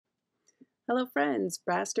Hello, friends.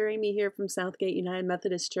 Pastor Amy here from Southgate United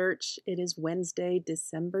Methodist Church. It is Wednesday,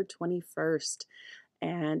 December 21st,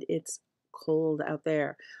 and it's cold out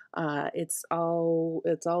there. It's all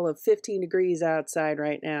of 15 degrees outside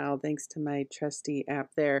right now, thanks to my trusty app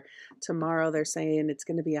there. Tomorrow they're saying it's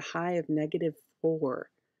going to be a high of -4.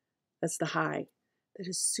 That's the high. That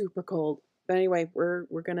is super cold. But anyway, we're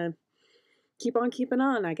gonna keep on keeping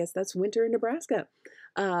on. I guess that's winter in Nebraska.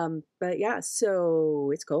 But yeah,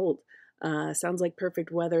 so it's cold. Sounds like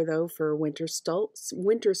perfect weather though for winter solstice,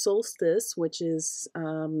 which is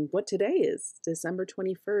what today is, December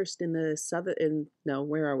 21st in the no,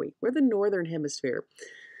 where are we? We're the northern hemisphere.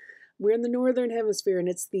 We're in the northern hemisphere and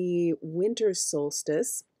it's the winter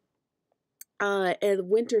solstice. And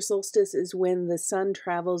winter solstice is when the sun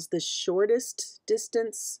travels the shortest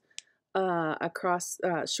distance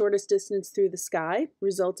shortest distance through the sky,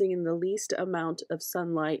 resulting in the least amount of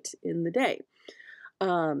sunlight in the day,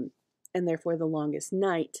 and therefore the longest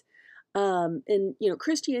night. And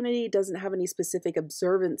Christianity doesn't have any specific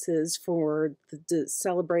observances for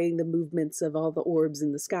celebrating the movements of all the orbs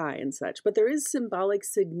in the sky and such, but there is symbolic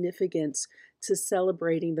significance to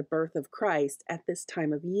celebrating the birth of Christ at this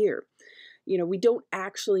time of year. We don't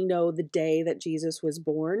actually know the day that Jesus was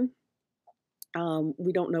born.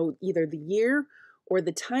 We don't know either the year or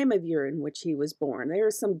the time of year in which he was born. There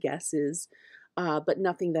are some guesses, but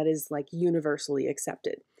nothing that is like universally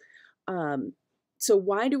accepted. So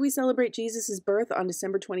why do we celebrate Jesus's birth on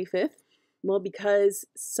December 25th? Well, because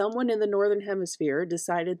someone in the Northern Hemisphere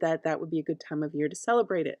decided that that would be a good time of year to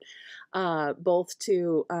celebrate it, both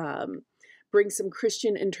to bring some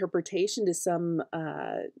Christian interpretation to some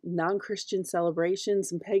non-Christian celebrations,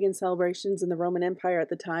 some pagan celebrations in the Roman Empire at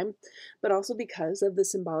the time, but also because of the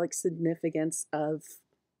symbolic significance of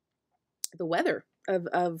the weather, of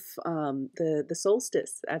the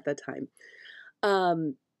solstice at that time.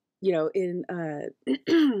 In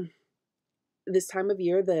this time of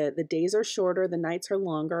year, the days are shorter, the nights are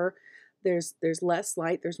longer, there's less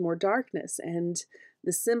light, there's more darkness, and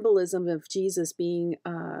the symbolism of Jesus being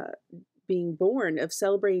born, of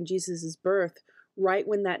celebrating Jesus's birth, right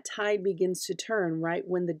when that tide begins to turn, right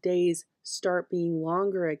when the days start being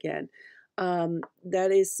longer again.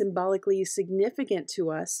 That is symbolically significant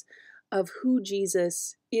to us of who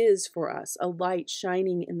Jesus is for us, a light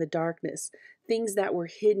shining in the darkness, things that were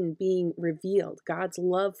hidden being revealed, God's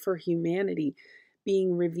love for humanity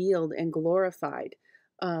being revealed and glorified,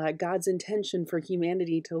 God's intention for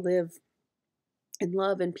humanity to live in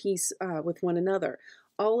love and peace with one another.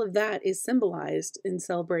 All of that is symbolized in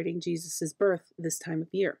celebrating Jesus's birth this time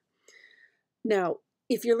of year. Now,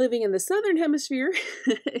 if you're living in the southern hemisphere,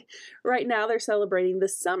 right now they're celebrating the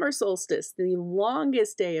summer solstice, the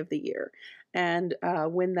longest day of the year, and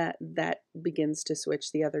when that begins to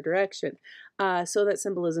switch the other direction. So that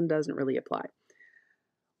symbolism doesn't really apply.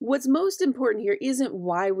 What's most important here isn't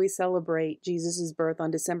why we celebrate Jesus's birth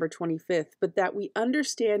on December 25th, but that we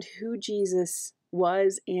understand who Jesus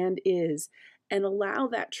was and is, and allow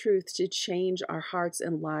that truth to change our hearts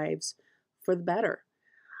and lives for the better.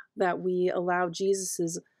 That we allow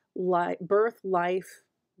Jesus's birth, life,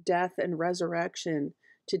 death, and resurrection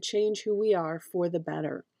to change who we are for the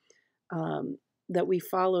better. That we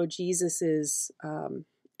follow Jesus's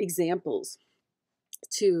examples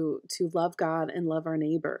to love God and love our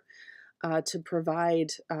neighbor, to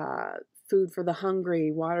provide food for the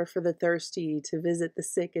hungry, water for the thirsty, to visit the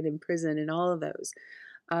sick and in prison, and all of those.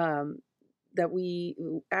 That we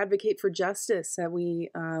advocate for justice, that we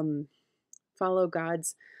follow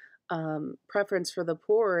God's preference for the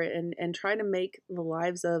poor, and try to make the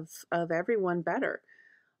lives of everyone better.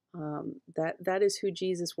 That is who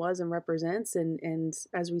Jesus was and represents, and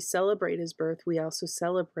as we celebrate his birth, we also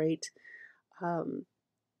celebrate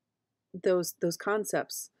those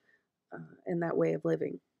concepts and that way of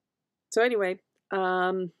living. So anyway,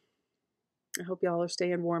 I hope y'all are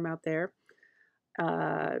staying warm out there.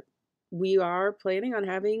 We are planning on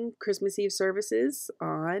having Christmas Eve services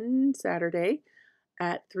on Saturday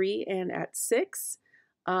at 3 and at 6.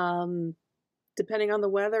 Depending on the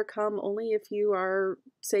weather, come only if you are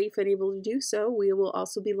safe and able to do so. We will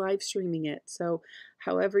also be live streaming it. So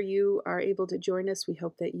however you are able to join us, we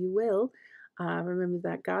hope that you will. Remember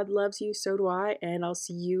that God loves you, so do I, and I'll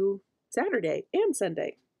see you Saturday and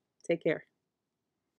Sunday. Take care.